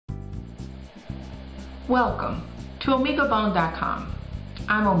Welcome to OmegaBone.com.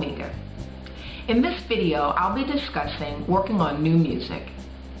 I'm Omega. In this video, I'll be discussing working on new music.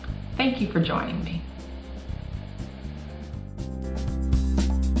 Thank you for joining me.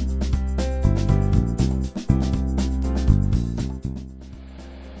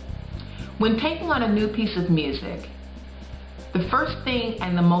 When taking on a new piece of music, the first thing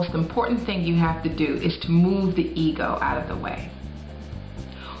and the most important thing you have to do is to move the ego out of the way.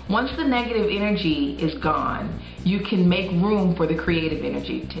 Once the negative energy is gone, you can make room for the creative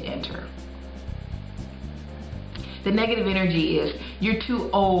energy to enter. The negative energy is, you're too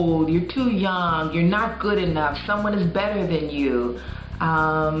old, you're too young, you're not good enough, someone is better than you,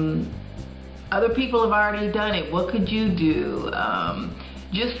 other people have already done it, what could you do?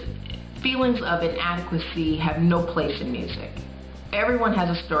 Just feelings of inadequacy have no place in music. Everyone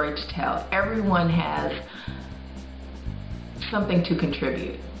has a story to tell. Everyone has something to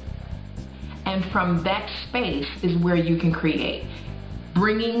contribute. And from that space is where you can create,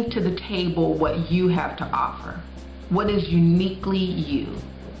 bringing to the table what you have to offer, what is uniquely you.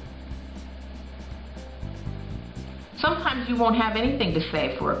 Sometimes you won't have anything to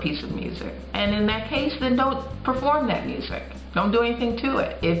say for a piece of music, and in that case, then don't perform that music. Don't do anything to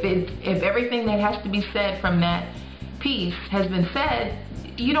it. If everything that has to be said from that piece has been said,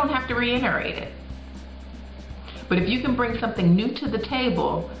 you don't have to reiterate it. But if you can bring something new to the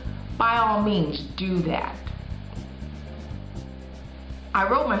table, by all means, do that. I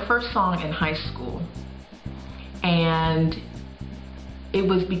wrote my first song in high school, and it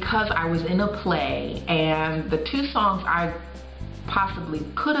was because I was in a play, and the two songs I possibly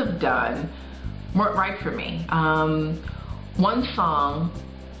could have done weren't right for me. One song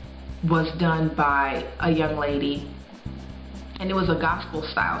was done by a young lady, and it was a gospel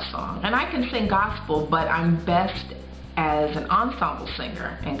style song. And I can sing gospel, but I'm best as an ensemble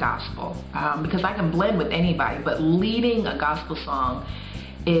singer in gospel because I can blend with anybody, but leading a gospel song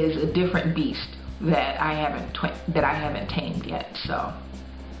is a different beast that I haven't tamed yet. So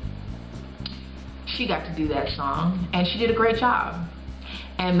she got to do that song, and she did a great job.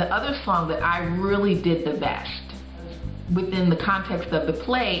 And the other song that I really did the best, within the context of the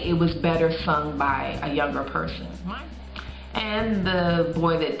play, it was better sung by a younger person. And the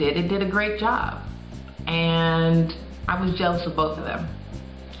boy that did it did a great job. And I was jealous of both of them.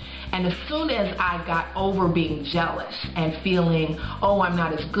 And as soon as I got over being jealous and feeling, oh, I'm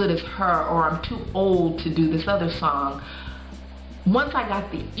not as good as her, or I'm too old to do this other song, once I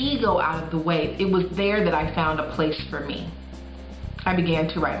got the ego out of the way, it was there that I found a place for me. I began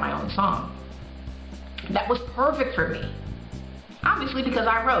to write my own song. That was perfect for me. Obviously, because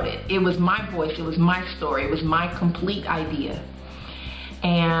I wrote it. It was my voice, it was my story, it was my complete idea.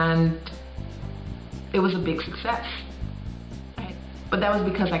 And it was a big success. But that was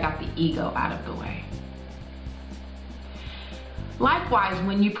because I got the ego out of the way. Likewise,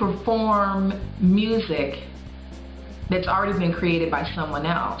 when you perform music that's already been created by someone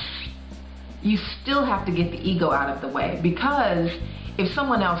else, you still have to get the ego out of the way, because if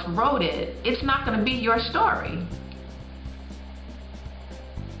someone else wrote it, it's not going to be your story.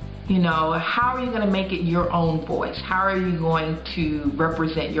 You know, how are you going to make it your own voice? How are you going to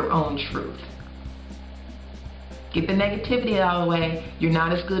represent your own truth? Get the negativity out of the way. You're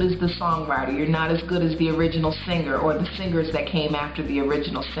not as good as the songwriter. You're not as good as the original singer or the singers that came after the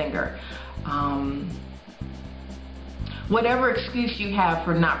original singer. Whatever excuse you have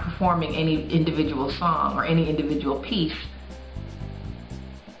for not performing any individual song or any individual piece,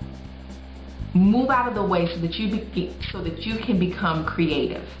 move out of the way so that you can become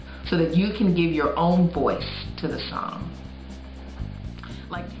creative, so that you can give your own voice to the song.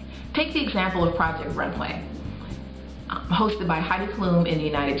 Like, take the example of Project Runway, hosted by Heidi Klum in the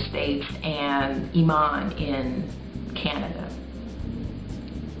United States and Iman in Canada.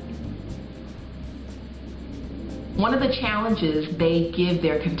 One of the challenges they give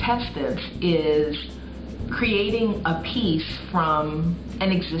their contestants is creating a piece from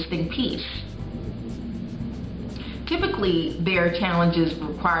an existing piece. Typically, their challenges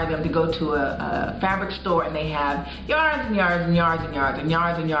require them to go to a fabric store, and they have yards and yards and yards and yards and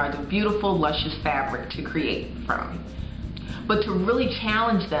yards and yards of beautiful, luscious fabric to create from. But to really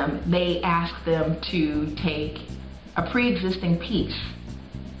challenge them, they ask them to take a pre-existing piece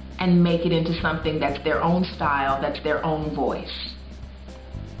and make it into something that's their own style, that's their own voice,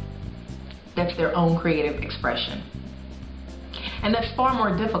 that's their own creative expression. And that's far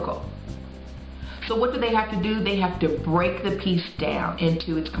more difficult. So what do they have to do? They have to break the piece down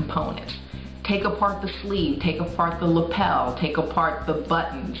into its components. Take apart the sleeve, take apart the lapel, take apart the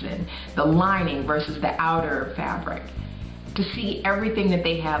buttons and the lining versus the outer fabric, to see everything that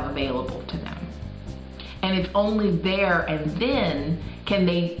they have available to them. And it's only there and then can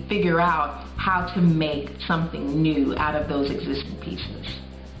they figure out how to make something new out of those existing pieces.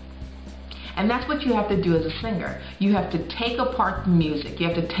 And that's what you have to do as a singer. You have to take apart the music. You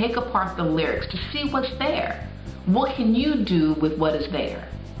have to take apart the lyrics to see what's there. What can you do with what is there?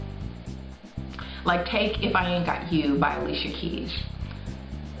 Like take If I Ain't Got You by Alicia Keys.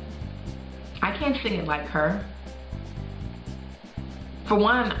 I can't sing it like her. For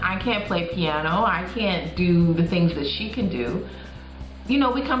one, I can't play piano. I can't do the things that she can do. You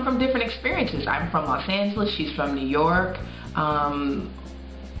know, we come from different experiences. I'm from Los Angeles, she's from New York.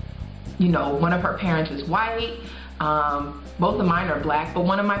 You know, one of her parents is white. Both of mine are black, but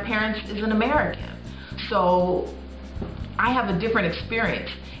one of my parents is an American. So I have a different experience.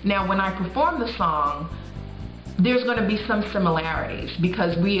 Now, when I perform the song, there's going to be some similarities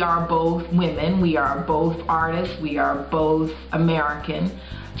because we are both women, we are both artists, we are both American.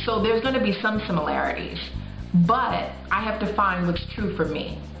 So there's going to be some similarities, but I have to find what's true for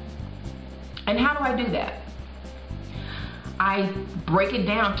me. And how do I do that? I break it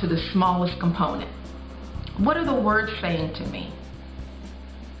down to the smallest component. What are the words saying to me?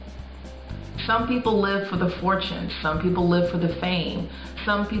 Some people live for the fortune, some people live for the fame,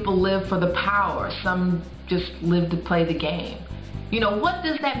 some people live for the power, some just live to play the game. You know, what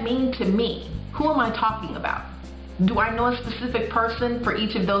does that mean to me? Who am I talking about? Do I know a specific person for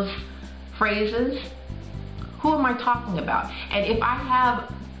each of those phrases? Who am I talking about? And if I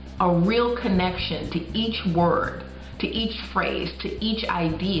have a real connection to each word, to each phrase, to each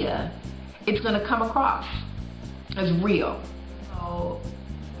idea, it's going to come across as real. So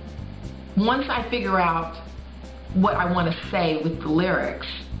once I figure out what I want to say with the lyrics,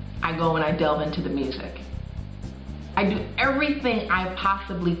 I go and I delve into the music. I do everything I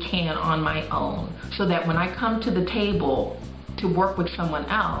possibly can on my own so that when I come to the table to work with someone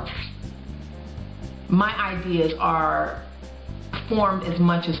else, my ideas are formed as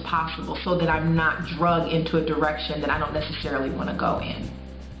much as possible so that I'm not drugged into a direction that I don't necessarily want to go in.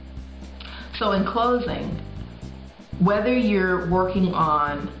 So in closing, whether you're working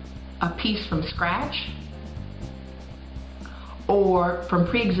on a piece from scratch or from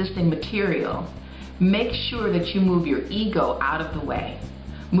pre-existing material, make sure that you move your ego out of the way.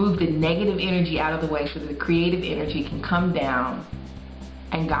 Move the negative energy out of the way so that the creative energy can come down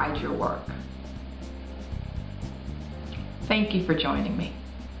and guide your work. Thank you for joining me.